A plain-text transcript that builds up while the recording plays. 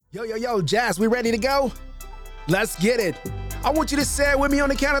Yo, Jazz, we ready to go? Let's get it. I want you to say it with me on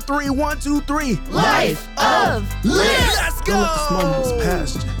the count of three. 1, 2, 3. Life of List. Let's go. Don't let this moment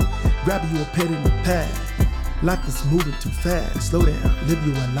past you. Grab you a pen and a pad. Life is moving too fast. Slow down, live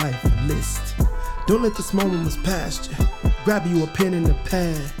you a life of list. Don't let this moment was past you. Grab you a pen and a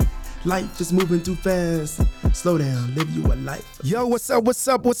pad. Life is moving too fast. Slow down, live you a life. Yo, what's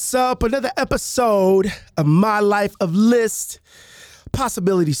up? Another episode of My Life of List.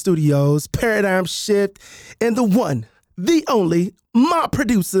 Possibility Studios, Paradigm Shift, and the one, the only, my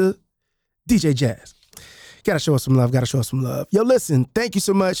producer, DJ Jazz. Gotta show us some love. Yo, listen, thank you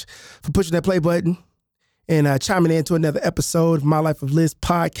so much for pushing that play button and chiming into another episode of My Life of List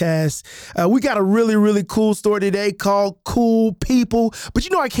podcast. We got a really cool story today called Cool People. But you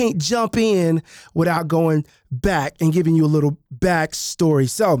know I can't jump in without going back and giving you a little backstory.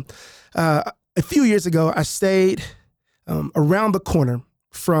 So a few years ago, I stayed around the corner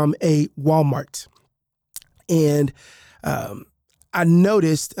from a Walmart. And I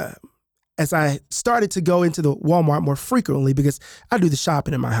noticed as I started to go into the Walmart more frequently, because I do the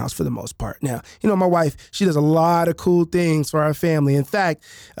shopping in my house for the most part. Now, you know, my wife, she does a lot of cool things for our family. In fact,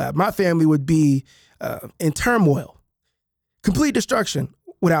 my family would be in turmoil, complete destruction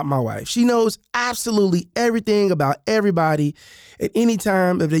without my wife. She knows absolutely everything about everybody at any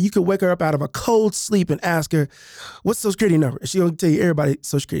time. If you could wake her up out of a cold sleep and ask her, what's Social Security number? She'll tell you everybody's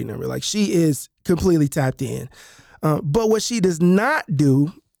Social Security number. Like, she is completely tapped in. But what she does not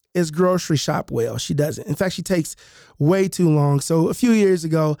do is grocery shop well. She doesn't. In fact, she takes way too long. So a few years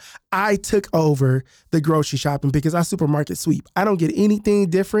ago, I took over the grocery shopping because I supermarket sweep. I don't get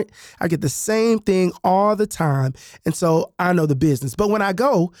anything different. I get the same thing all the time. And so I know the business. But when I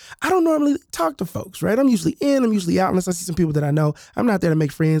go, I don't normally talk to folks, right? I'm usually in, I'm usually out, unless I see some people that I know. I'm not there to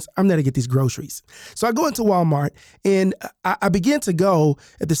make friends. I'm there to get these groceries. So I go into Walmart and I begin to go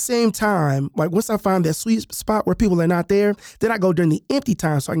at the same time. Like, once I find that sweet spot where people are not there, then I go during the empty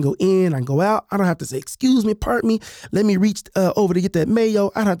time so I can go in, I can go out. I don't have to say, excuse me, pardon me, let me reach over to get that mayo.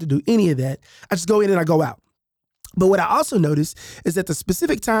 I don't have to do any of that. I just go in and I go out. But what I also noticed is that the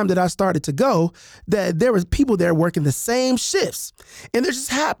specific time that I started to go, that there was people there working the same shifts. And there just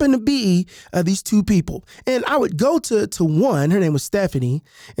happened to be these two people. And I would go to one, her name was Stephanie.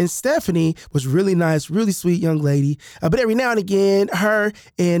 And Stephanie was really nice, really sweet young lady. But every now and again, her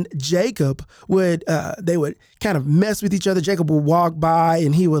and Jacob they would kind of mess with each other. Jacob would walk by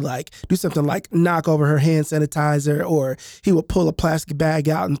and he would like do something like knock over her hand sanitizer, or he would pull a plastic bag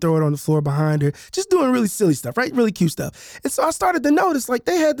out and throw it on the floor behind her. Just doing really silly stuff, right? Really cute stuff. And so I started to notice like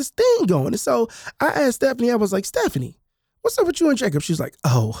they had this thing going. And so I asked Stephanie, I was like, Stephanie, what's up with you and Jacob? She's like,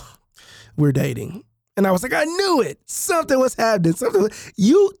 oh, we're dating. And I was like, I knew it. Something was happening.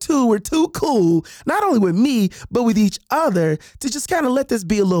 You two were too cool, not only with me, but with each other, to just kind of let this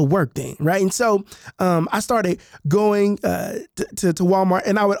be a little work thing, right? And so I started going to Walmart,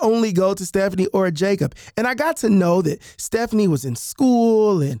 and I would only go to Stephanie or Jacob. And I got to know that Stephanie was in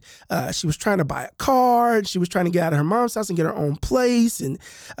school, and she was trying to buy a car, and she was trying to get out of her mom's house and get her own place. And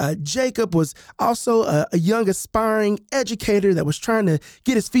Jacob was also a young aspiring educator that was trying to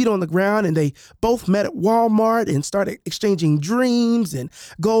get his feet on the ground, and they both met at Walmart and started exchanging dreams and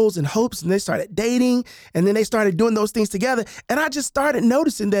goals and hopes, and they started dating, and then they started doing those things together. And I just started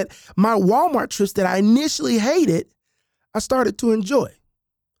noticing that my Walmart trips that I initially hated, I started to enjoy.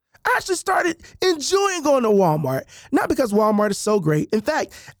 I actually started enjoying going to Walmart, not because Walmart is so great. In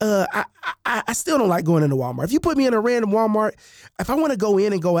fact, I still don't like going into Walmart. If you put me in a random Walmart, if I want to go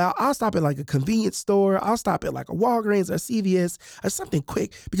in and go out, I'll stop at like a convenience store. I'll stop at like a Walgreens or CVS or something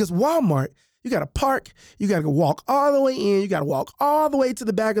quick, because Walmart, you got to park, you got to walk all the way in, you got to walk all the way to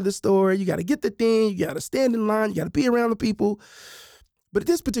the back of the store, you got to get the thing, you got to stand in line, you got to be around the people. But at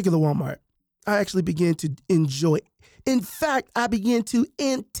this particular Walmart, I actually began to enjoy it. In fact, I began to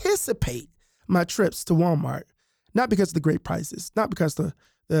anticipate my trips to Walmart, not because of the great prices, not because of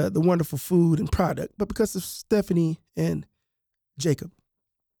the wonderful food and product, but because of Stephanie and Jacob.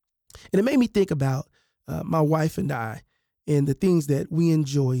 And it made me think about my wife and I, and the things that we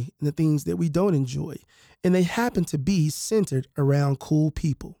enjoy and the things that we don't enjoy. And they happen to be centered around cool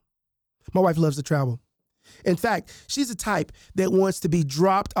people. My wife loves to travel. In fact, she's a type that wants to be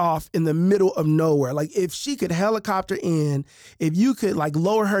dropped off in the middle of nowhere. Like, if she could helicopter in, if you could like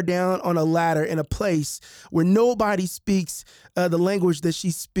lower her down on a ladder in a place where nobody speaks the language that she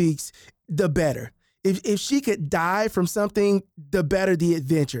speaks, the better. If she could die from something, the better the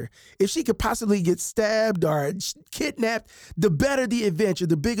adventure. If she could possibly get stabbed or kidnapped, the better the adventure,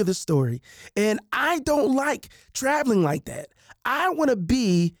 the bigger the story. And I don't like traveling like that. I want to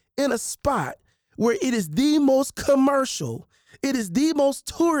be in a spot where it is the most commercial It is the most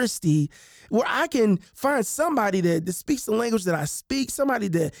touristy where I can find somebody that speaks the language that I speak, somebody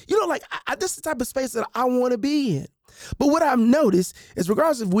that, this is the type of space that I want to be in. But what I've noticed is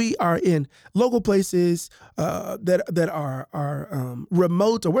regardless if we are in local places that are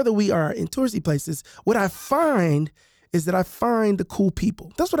remote or whether we are in touristy places, what I find is that I find the cool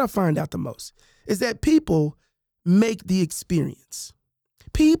people. That's what I find out the most, is that people make the experience.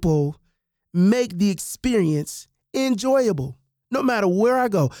 People make the experience enjoyable. No matter where I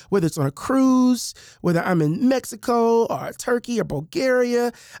go, whether it's on a cruise, whether I'm in Mexico or Turkey or Bulgaria,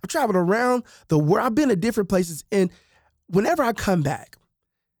 I've traveled around the world. I've been to different places. And whenever I come back,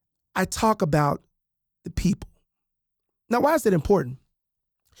 I talk about the people. Now, why is that important?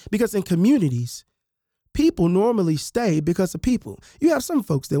 Because in communities, people normally stay because of people. You have some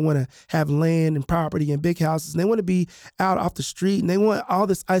folks that want to have land and property and big houses, and they want to be out off the street, and they want all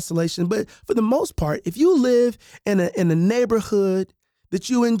this isolation. But for the most part, if you live in a neighborhood that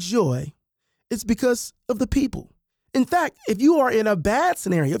you enjoy, it's because of the people. In fact, if you are in a bad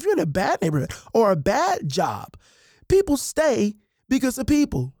scenario, if you're in a bad neighborhood or a bad job, people stay because of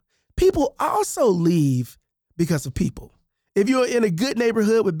people. People also leave because of people. If you're in a good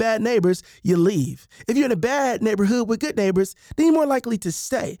neighborhood with bad neighbors, you leave. If you're in a bad neighborhood with good neighbors, then you're more likely to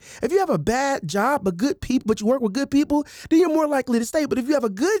stay. If you have a bad job but good people, but you work with good people, then you're more likely to stay. But if you have a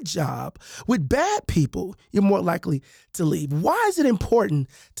good job with bad people, you're more likely to leave. Why is it important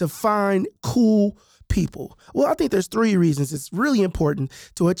to find cool people? Well, I think there's 3 reasons it's really important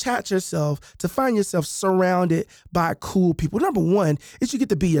to attach yourself, to find yourself surrounded by cool people. Number 1 is you get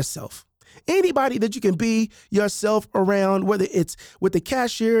to be yourself. Anybody that you can be yourself around, whether it's with the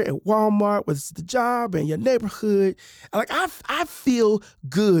cashier at Walmart, whether it's the job in your neighborhood. Like I feel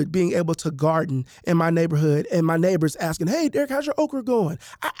good being able to garden in my neighborhood and my neighbors asking, hey, Derek, how's your okra going?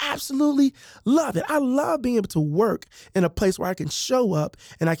 I absolutely love it. I love being able to work in a place where I can show up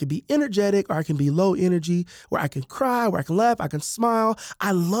and I can be energetic or I can be low energy, where I can cry, where I can laugh, I can smile.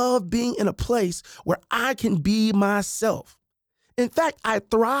 I love being in a place where I can be myself. In fact, I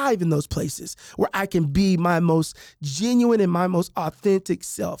thrive in those places where I can be my most genuine and my most authentic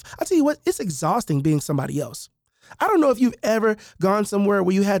self. I'll tell you what, it's exhausting being somebody else. I don't know if you've ever gone somewhere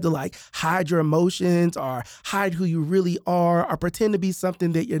where you had to hide your emotions or hide who you really are or pretend to be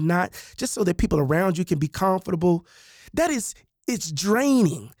something that you're not just so that people around you can be comfortable. It's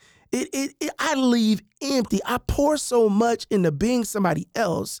draining. I leave empty. I pour so much into being somebody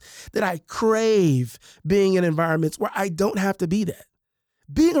else that I crave being in environments where I don't have to be that.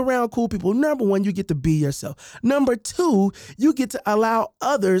 Being around cool people, number 1, you get to be yourself. Number 2, you get to allow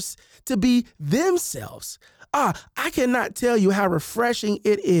others to be themselves. I cannot tell you how refreshing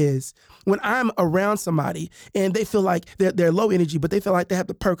it is when I'm around somebody and they feel like they're low energy, but they feel like they have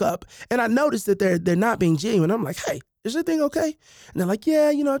to perk up. And I notice that they're not being genuine. I'm like, hey, is everything okay? And they're like, yeah,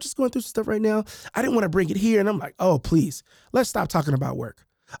 I'm just going through some stuff right now. I didn't want to bring it here. And I'm like, oh, please, let's stop talking about work.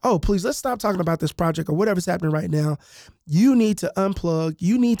 Oh, please, let's stop talking about this project or whatever's happening right now. You need to unplug.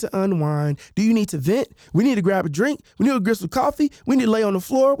 You need to unwind. Do you need to vent? We need to grab a drink. We need to grab some coffee. We need to lay on the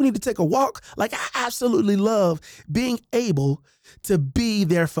floor. We need to take a walk. I absolutely love being able to be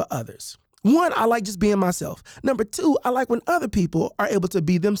there for others. 1, I like just being myself. Number 2, I like when other people are able to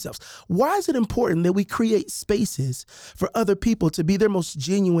be themselves. Why is it important that we create spaces for other people to be their most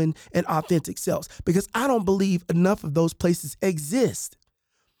genuine and authentic selves? Because I don't believe enough of those places exist.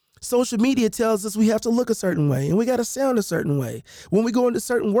 Social media tells us we have to look a certain way and we got to sound a certain way. When we go into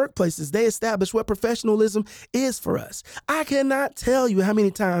certain workplaces, they establish what professionalism is for us. I cannot tell you how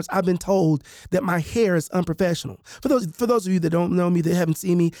many times I've been told that my hair is unprofessional. For those of you that don't know me, that haven't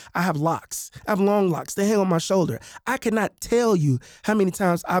seen me, I have locks. I have long locks. They hang on my shoulder. I cannot tell you how many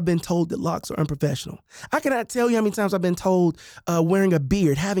times I've been told that locks are unprofessional. I cannot tell you how many times I've been told wearing a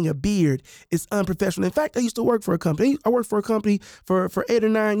beard, having a beard is unprofessional. In fact, I used to work for a company. I worked for a company for 8 or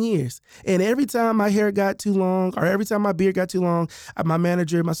 9 years. And every time my hair got too long or every time my beard got too long, my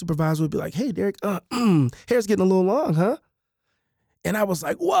manager, my supervisor would be like, hey, Derek, hair's getting a little long, huh? And I was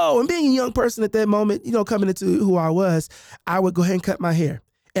like, whoa. And being a young person at that moment, coming into who I was, I would go ahead and cut my hair.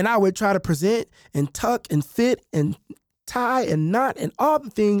 And I would try to present and tuck and fit and tie and knot and all the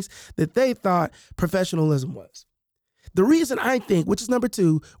things that they thought professionalism was. The reason I think, which is number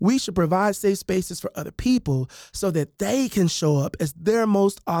 2, we should provide safe spaces for other people so that they can show up as their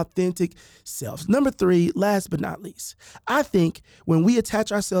most authentic selves. Number 3, last but not least, I think when we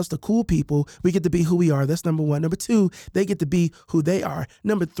attach ourselves to cool people, we get to be who we are. That's number 1. Number 2, they get to be who they are.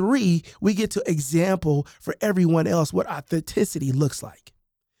 Number 3, we get to example for everyone else what authenticity looks like.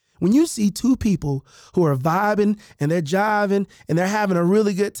 When you see two people who are vibing and they're jiving and they're having a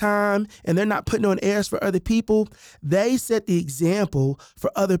really good time and they're not putting on airs for other people, they set the example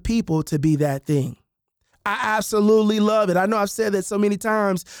for other people to be that thing. I absolutely love it. I know I've said that so many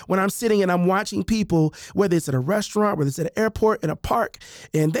times when I'm sitting and I'm watching people, whether it's at a restaurant, whether it's at an airport, in a park,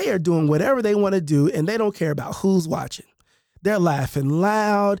 and they are doing whatever they want to do and they don't care about who's watching. They're laughing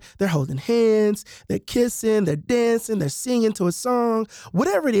loud, they're holding hands, they're kissing, they're dancing, they're singing to a song.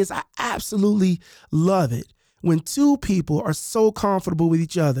 Whatever it is, I absolutely love it. When two people are so comfortable with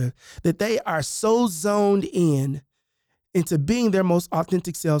each other that they are so zoned in into being their most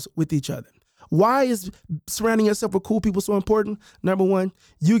authentic selves with each other. Why is surrounding yourself with cool people so important? Number one,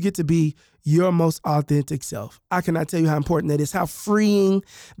 you get to be your most authentic self. I cannot tell you how important that is, how freeing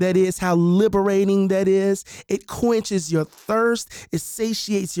that is, how liberating that is. It quenches your thirst. It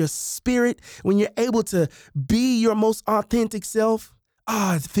satiates your spirit. When you're able to be your most authentic self,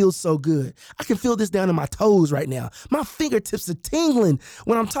 it feels so good. I can feel this down in my toes right now. My fingertips are tingling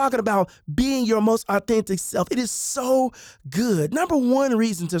when I'm talking about being your most authentic self. It is so good. Number one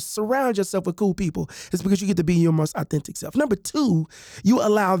reason to surround yourself with cool people is because you get to be your most authentic self. Number two, you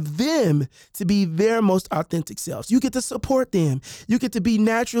allow them to be their most authentic selves. You get to support them. You get to be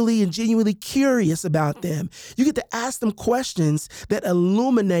naturally and genuinely curious about them. You get to ask them questions that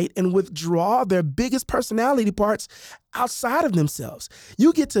illuminate and withdraw their biggest personality parts outside of themselves.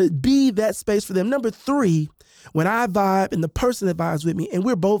 You get to be that space for them. Number three, when I vibe and the person that vibes with me and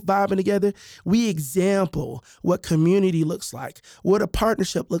we're both vibing together, we example what community looks like, what a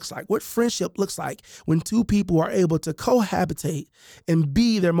partnership looks like, what friendship looks like when two people are able to cohabitate and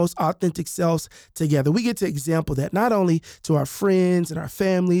be their most authentic selves together. We get to example that not only to our friends and our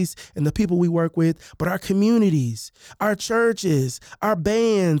families and the people we work with, but our communities, our churches, our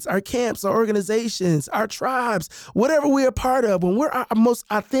bands, our camps, our organizations, our tribes, whatever we're a part of. When we're our most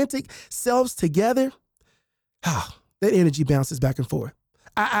authentic selves together, that energy bounces back and forth.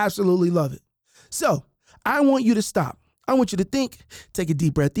 I absolutely love it. So I want you to stop. I want you to think, take a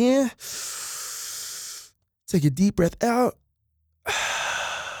deep breath in, take a deep breath out,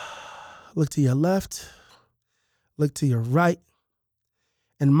 look to your left, look to your right.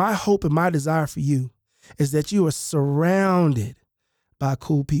 And my hope and my desire for you is that you are surrounded by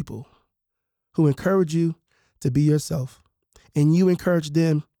cool people who encourage you to be yourself and you encourage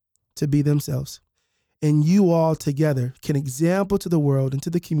them to be themselves. And you all together can example to the world and to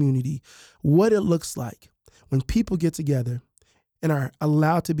the community what it looks like when people get together and are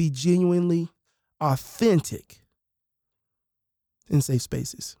allowed to be genuinely authentic in safe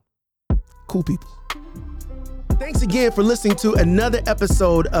spaces. Cool people. Thanks again for listening to another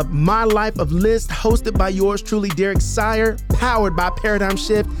episode of My Life of List, hosted by yours truly, Derek Sire, powered by Paradigm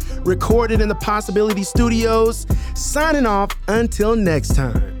Shift, recorded in the Possibility Studios. Signing off until next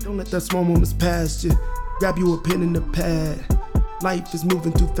time. Don't let that small moments pass you. Grab you a pen and a pad. Life is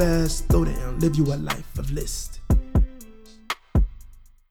moving too fast. Slow down, live you a life of list.